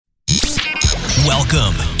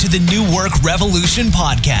Welcome to the New Work Revolution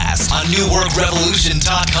podcast on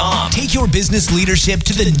newworkrevolution.com. Take your business leadership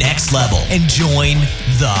to the next level and join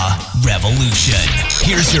the revolution.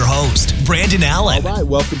 Here's your host, Brandon Allen. All right,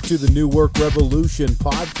 welcome to the New Work Revolution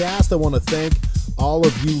podcast. I want to thank all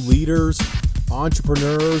of you leaders,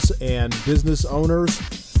 entrepreneurs, and business owners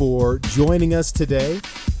for joining us today.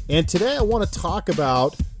 And today I want to talk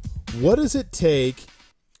about what does it take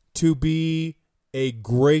to be a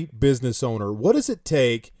great business owner? What does it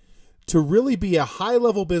take to really be a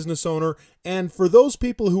high-level business owner? And for those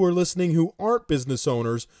people who are listening who aren't business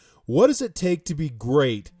owners, what does it take to be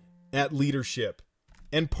great at leadership?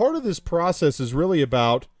 And part of this process is really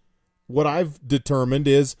about what I've determined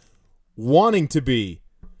is wanting to be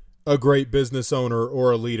a great business owner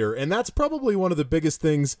or a leader. And that's probably one of the biggest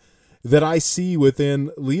things that I see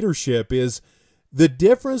within leadership is the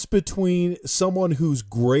difference between someone who's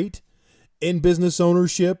great in business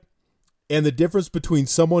ownership and the difference between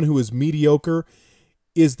someone who is mediocre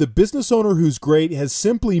is the business owner who's great has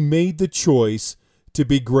simply made the choice to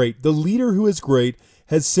be great. The leader who is great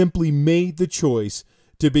has simply made the choice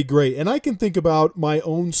to be great. And I can think about my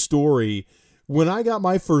own story. When I got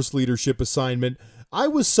my first leadership assignment, I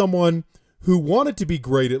was someone who wanted to be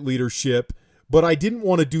great at leadership, but I didn't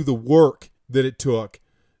want to do the work that it took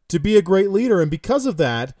to be a great leader. And because of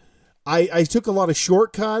that, I took a lot of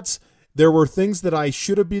shortcuts. There were things that I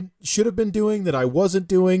should have been doing that I wasn't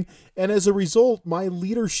doing. And as a result, my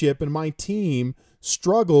leadership and my team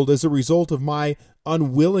struggled as a result of my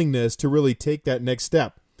unwillingness to really take that next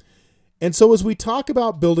step. And so as we talk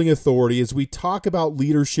about building authority, as we talk about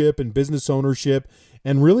leadership and business ownership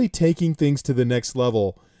and really taking things to the next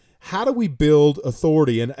level, how do we build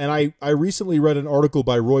authority? And I recently read an article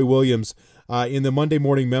by Roy Williams in the Monday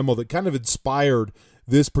Morning Memo that kind of inspired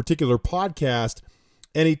this particular podcast.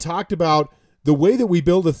 And he talked about the way that we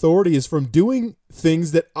build authority is from doing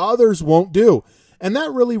things that others won't do. And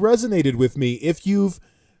that really resonated with me. If you've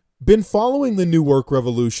been following the New Work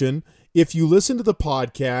Revolution, if you listen to the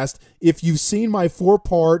podcast, if you've seen my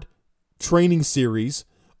 4-part training series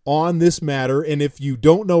on this matter, and if you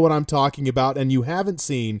don't know what I'm talking about and you haven't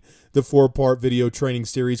seen the 4-part video training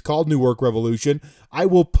series called New Work Revolution, I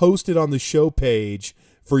will post it on the show page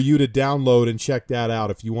for you to download and check that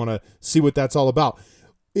out if you want to see what that's all about.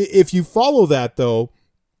 If you follow that, though,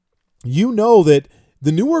 you know that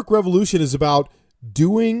the New Work Revolution is about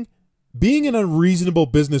being an unreasonable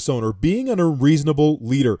business owner, being an unreasonable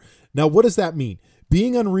leader. Now, what does that mean?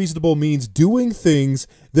 Being unreasonable means doing things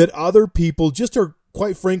that other people just are,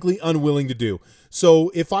 quite frankly, unwilling to do. So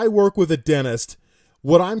if I work with a dentist,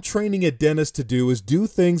 what I'm training a dentist to do is do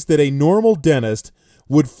things that a normal dentist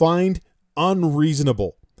would find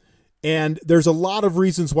unreasonable. And there's a lot of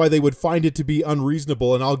reasons why they would find it to be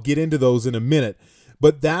unreasonable, and I'll get into those in a minute.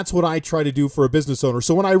 But that's what I try to do for a business owner.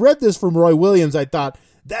 So when I read this from Roy Williams, I thought,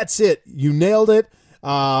 that's it. You nailed it.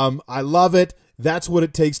 I love it. That's what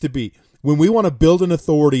it takes to be. When we want to build an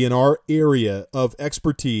authority in our area of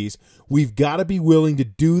expertise, we've got to be willing to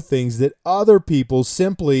do things that other people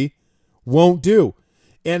simply won't do.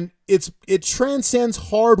 And it transcends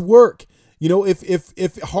hard work. You know,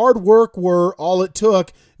 if hard work were all it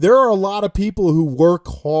took, there are a lot of people who work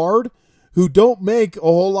hard who don't make a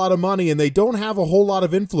whole lot of money and they don't have a whole lot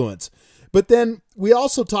of influence. But then we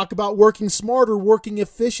also talk about working smarter, working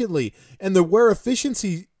efficiently. And where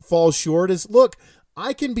efficiency falls short is, look,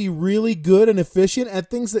 I can be really good and efficient at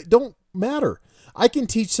things that don't matter. I can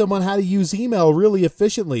teach someone how to use email really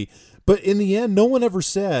efficiently. But in the end, no one ever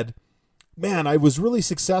said, man, I was really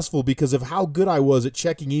successful because of how good I was at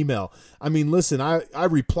checking email. I mean, listen, I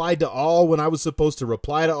replied to all when I was supposed to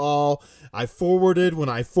reply to all. I forwarded when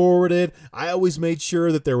I forwarded. I always made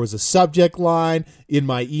sure that there was a subject line in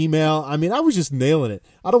my email. I mean, I was just nailing it.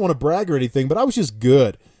 I don't want to brag or anything, but I was just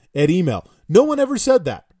good at email. No one ever said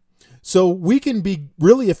that. So we can be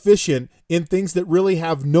really efficient in things that really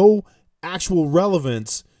have no actual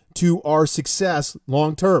relevance to our success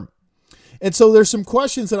long term. And so there's some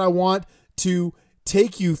questions that I want to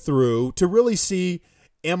take you through to really see,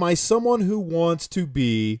 am I someone who wants to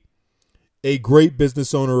be a great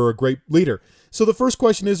business owner or a great leader? So the first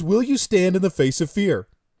question is, will you stand in the face of fear?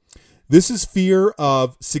 This is fear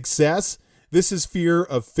of success. This is fear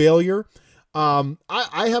of failure.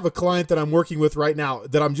 I have a client that I'm working with right now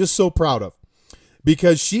that I'm just so proud of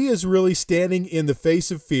because she is really standing in the face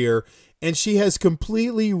of fear and she has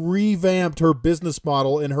completely revamped her business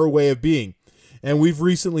model and her way of being. And we've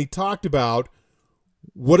recently talked about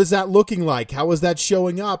what is that looking like? How is that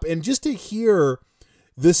showing up? And just to hear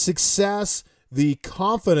the success, the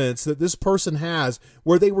confidence that this person has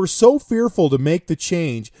where they were so fearful to make the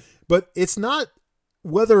change, but it's not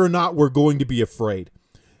whether or not we're going to be afraid.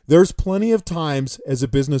 There's plenty of times as a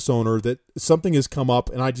business owner that something has come up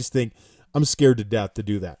and I just think I'm scared to death to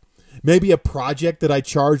do that. Maybe a project that I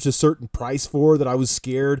charged a certain price for that I was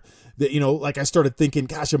scared that, like I started thinking,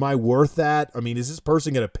 gosh, am I worth that? I mean, is this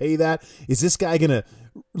person going to pay that? Is this guy going to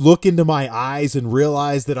look into my eyes and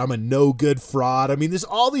realize that I'm a no good fraud? I mean, there's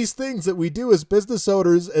all these things that we do as business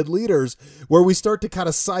owners and leaders where we start to kind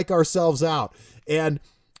of psych ourselves out. And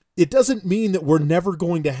it doesn't mean that we're never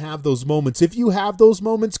going to have those moments. If you have those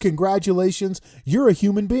moments, congratulations, you're a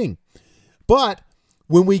human being. But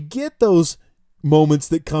when we get those moments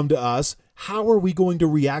that come to us, how are we going to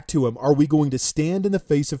react to them? Are we going to stand in the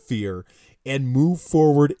face of fear and move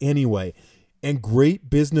forward anyway? And great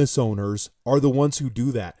business owners are the ones who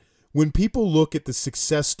do that. When people look at the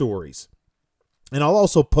success stories, and I'll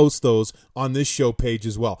also post those on this show page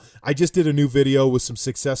as well. I just did a new video with some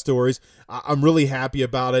success stories. I'm really happy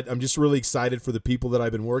about it. I'm just really excited for the people that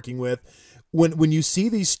I've been working with. When you see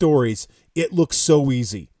these stories, it looks so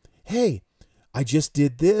easy. Hey, I just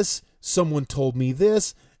did this. Someone told me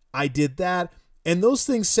this. I did that. And those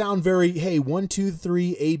things sound very, hey, 1, 2,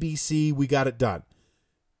 3, ABC, we got it done.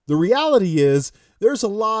 The reality is there's a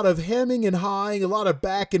lot of hemming and hawing, a lot of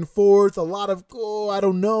back and forth, a lot of, I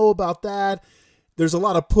don't know about that. There's a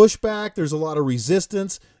lot of pushback. There's a lot of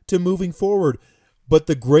resistance to moving forward. But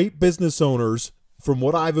the great business owners, from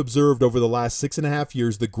what I've observed over the last 6.5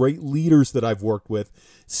 years, the great leaders that I've worked with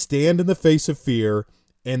stand in the face of fear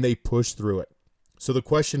and they push through it. So the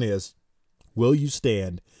question is, will you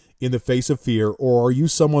stand in the face of fear, or are you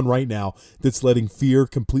someone right now that's letting fear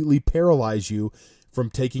completely paralyze you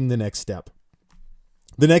from taking the next step?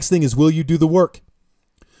 The next thing is, will you do the work?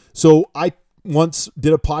 So I once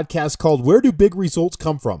did a podcast called Where Do Big Results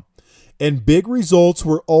Come From? And big results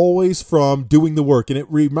were always from doing the work. And it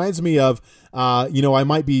reminds me of, I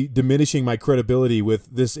might be diminishing my credibility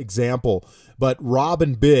with this example, but Rob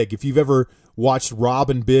and Big, if you've ever watched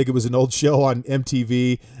Rob and Big, it was an old show on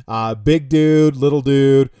MTV, big dude, little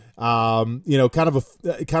dude, kind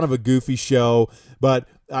of a goofy show. But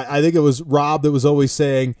I think it was Rob that was always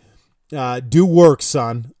saying, do work,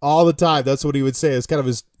 son, all the time. That's what he would say. It's kind of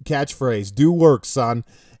his catchphrase, do work, son.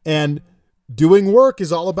 And doing work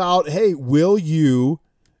is all about, hey, will you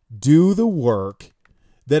do the work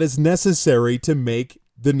that is necessary to make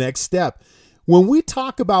the next step? When we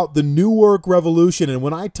talk about the new work revolution, and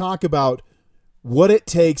when I talk about what it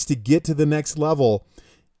takes to get to the next level,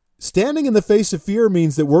 standing in the face of fear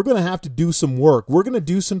means that we're going to have to do some work. We're going to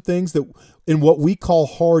do some things that in what we call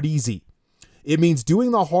hard easy. It means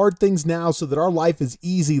doing the hard things now so that our life is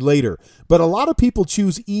easy later. But a lot of people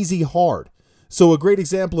choose easy hard. So a great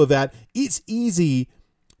example of that, it's easy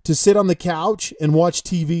to sit on the couch and watch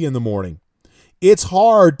TV in the morning. It's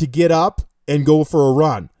hard to get up and go for a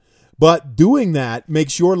run. But doing that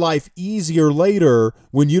makes your life easier later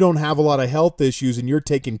when you don't have a lot of health issues and you're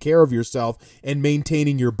taking care of yourself and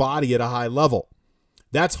maintaining your body at a high level.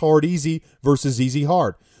 That's hard easy versus easy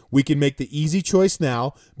hard. We can make the easy choice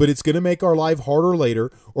now, but it's going to make our life harder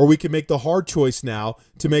later, or we can make the hard choice now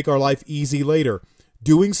to make our life easy later.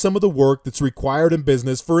 Doing some of the work that's required in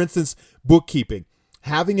business, for instance, bookkeeping,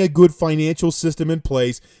 having a good financial system in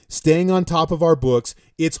place, staying on top of our books,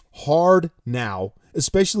 it's hard now,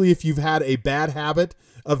 especially if you've had a bad habit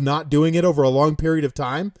of not doing it over a long period of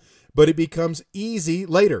time, but it becomes easy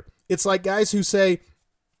later. It's like guys who say,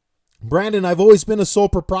 Brandon, I've always been a sole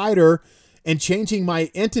proprietor, and changing my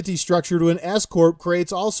entity structure to an S Corp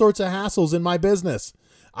creates all sorts of hassles in my business.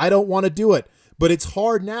 I don't want to do it, but it's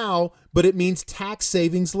hard now, but it means tax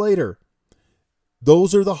savings later.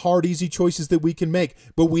 Those are the hard, easy choices that we can make,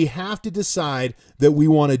 but we have to decide that we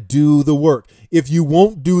want to do the work. If you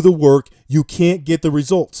won't do the work, you can't get the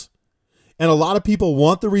results. And a lot of people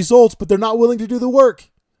want the results, but they're not willing to do the work.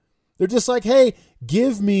 They're just like, hey,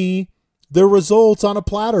 give me the results on a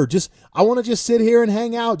platter. I want to just sit here and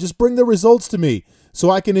hang out. Just bring the results to me so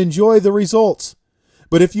I can enjoy the results.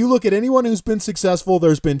 But if you look at anyone who's been successful,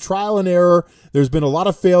 there's been trial and error. There's been a lot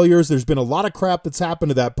of failures. There's been a lot of crap that's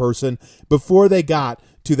happened to that person before they got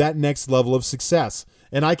to that next level of success.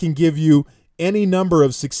 And I can give you any number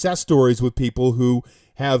of success stories with people who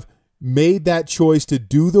have made that choice to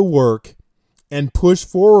do the work and push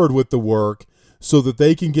forward with the work so that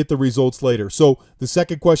they can get the results later. So the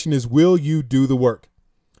second question is, will you do the work?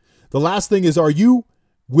 The last thing is, are you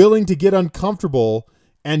willing to get uncomfortable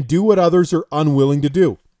and do what others are unwilling to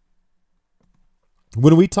do?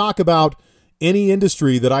 When we talk about any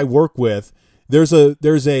industry that I work with, there's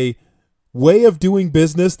a way of doing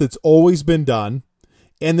business that's always been done,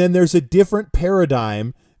 and then there's a different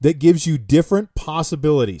paradigm that gives you different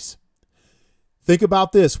possibilities. Think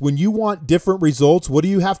about this. When you want different results, what do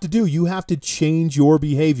you have to do? You have to change your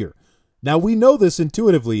behavior. Now, we know this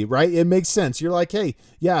intuitively, right? It makes sense. You're like, hey,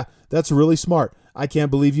 yeah, that's really smart. I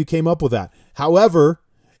can't believe you came up with that. However,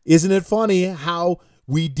 isn't it funny how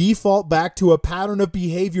we default back to a pattern of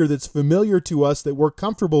behavior that's familiar to us, that we're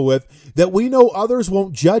comfortable with, that we know others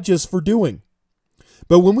won't judge us for doing?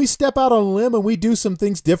 But when we step out on a limb and we do some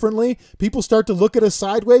things differently, people start to look at us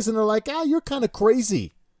sideways and they're like, you're kind of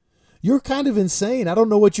crazy. You're kind of insane. I don't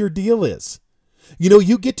know what your deal is.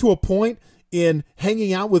 You get to a point in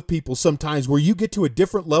hanging out with people sometimes where you get to a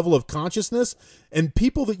different level of consciousness, and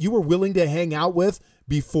people that you were willing to hang out with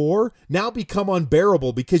before now become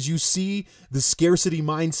unbearable because you see the scarcity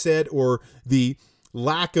mindset or the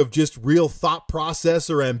lack of just real thought process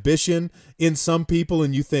or ambition in some people,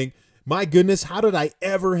 and you think, my goodness, how did I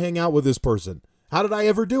ever hang out with this person? How did I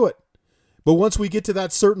ever do it? But once we get to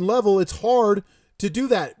that certain level, it's hard to do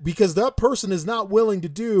that because that person is not willing to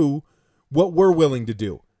do what we're willing to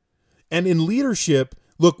do. And in leadership,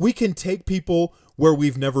 look, we can take people where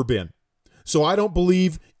we've never been. So I don't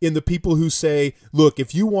believe in the people who say, look,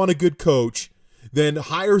 if you want a good coach, then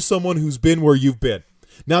hire someone who's been where you've been.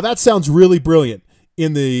 Now that sounds really brilliant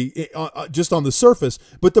just on the surface,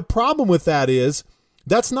 but the problem with that is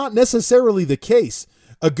that's not necessarily the case.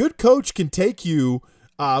 A good coach can take you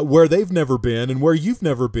where they've never been and where you've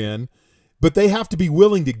never been, but they have to be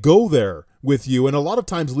willing to go there with you. And a lot of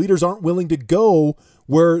times leaders aren't willing to go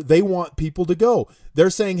where they want people to go. They're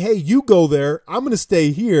saying, hey, you go there, I'm going to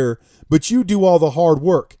stay here, but you do all the hard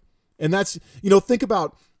work. And that's, think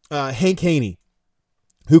about Hank Haney,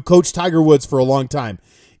 who coached Tiger Woods for a long time.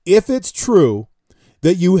 If it's true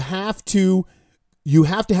that you have to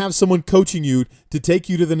have someone coaching you to take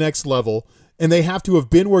you to the next level, and they have to have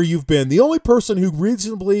been where you've been, the only person who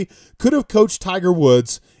reasonably could have coached Tiger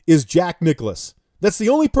Woods is Jack Nicklaus. That's the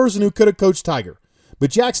only person who could have coached Tiger.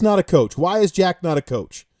 But Jack's not a coach. Why is Jack not a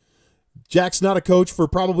coach? Jack's not a coach for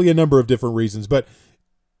probably a number of different reasons. But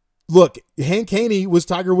look, Hank Haney was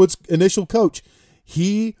Tiger Woods' initial coach.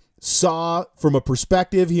 He saw from a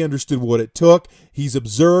perspective, he understood what it took. He's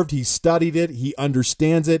observed, he studied it, he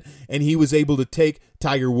understands it, and he was able to take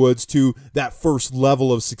Tiger Woods to that first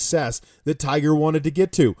level of success that Tiger wanted to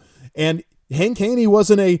get to. And Hank Haney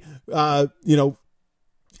wasn't a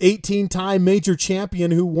 18-time major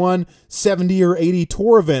champion who won 70 or 80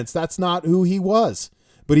 tour events. That's not who he was.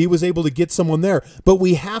 But he was able to get someone there. But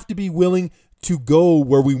we have to be willing to go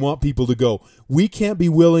where we want people to go. We can't be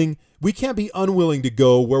unwilling to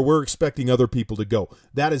go where we're expecting other people to go.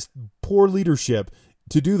 That is poor leadership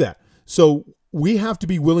to do that. So we have to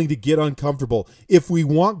be willing to get uncomfortable. If we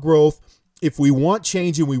want growth, if we want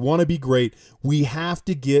change and we want to be great, we have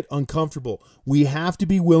to get uncomfortable. We have to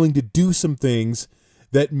be willing to do some things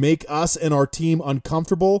that make us and our team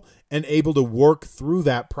uncomfortable and able to work through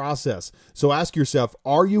that process. So ask yourself,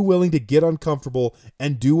 are you willing to get uncomfortable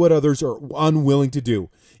and do what others are unwilling to do?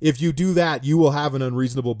 If you do that, you will have an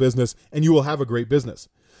unreasonable business and you will have a great business.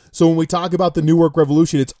 So when we talk about the New Work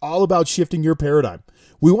Revolution, it's all about shifting your paradigm.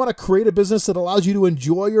 We want to create a business that allows you to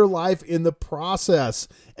enjoy your life in the process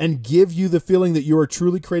and give you the feeling that you are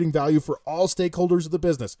truly creating value for all stakeholders of the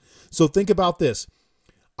business. So think about this.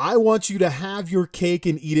 I want you to have your cake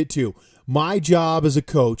and eat it too. My job as a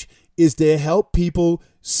coach is to help people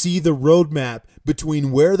see the roadmap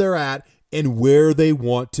between where they're at and where they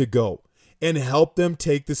want to go and help them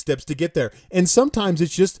take the steps to get there. And sometimes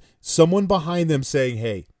it's just someone behind them saying,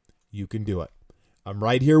 hey, you can do it. I'm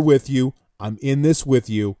right here with you. I'm in this with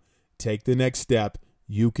you. Take the next step.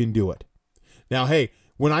 You can do it. Now, hey,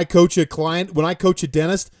 when I coach a client, when I coach a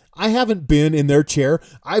dentist, I haven't been in their chair.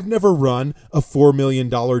 I've never run a $4 million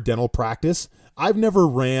dental practice. I've never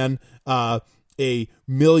ran a $1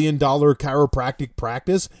 million chiropractic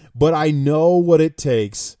practice, but I know what it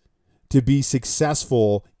takes to be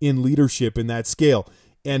successful in leadership in that scale.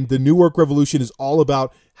 And the New Work Revolution is all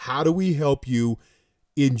about how do we help you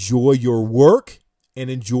enjoy your work and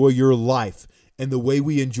enjoy your life. And the way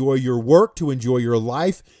we enjoy your work to enjoy your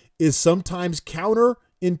life is sometimes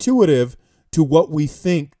counterintuitive to what we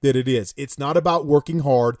think that it is. It's not about working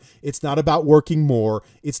hard. It's not about working more.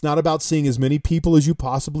 It's not about seeing as many people as you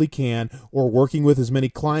possibly can or working with as many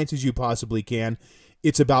clients as you possibly can.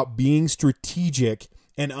 It's about being strategic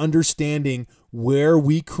and understanding where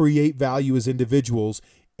we create value as individuals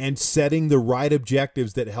and setting the right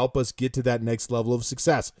objectives that help us get to that next level of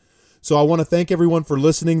success. So I want to thank everyone for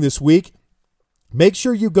listening this week. Make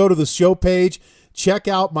sure you go to the show page, check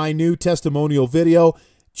out my new testimonial video,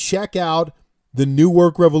 check out the New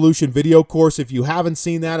Work Revolution video course. If you haven't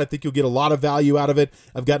seen that, I think you'll get a lot of value out of it.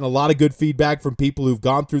 I've gotten a lot of good feedback from people who've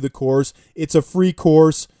gone through the course. It's a free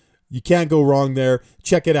course. You can't go wrong there.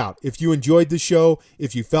 Check it out. If you enjoyed the show,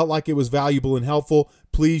 if you felt like it was valuable and helpful,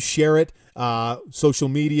 please share it. Social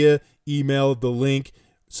media, email the link,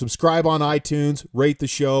 subscribe on iTunes, rate the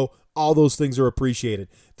show. All those things are appreciated.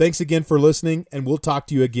 Thanks again for listening, and we'll talk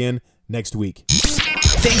to you again next week.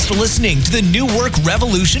 Thanks for listening to the New Work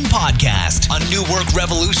Revolution podcast on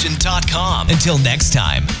newworkrevolution.com. Until next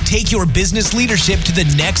time, take your business leadership to the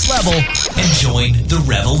next level and join the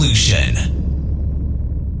revolution.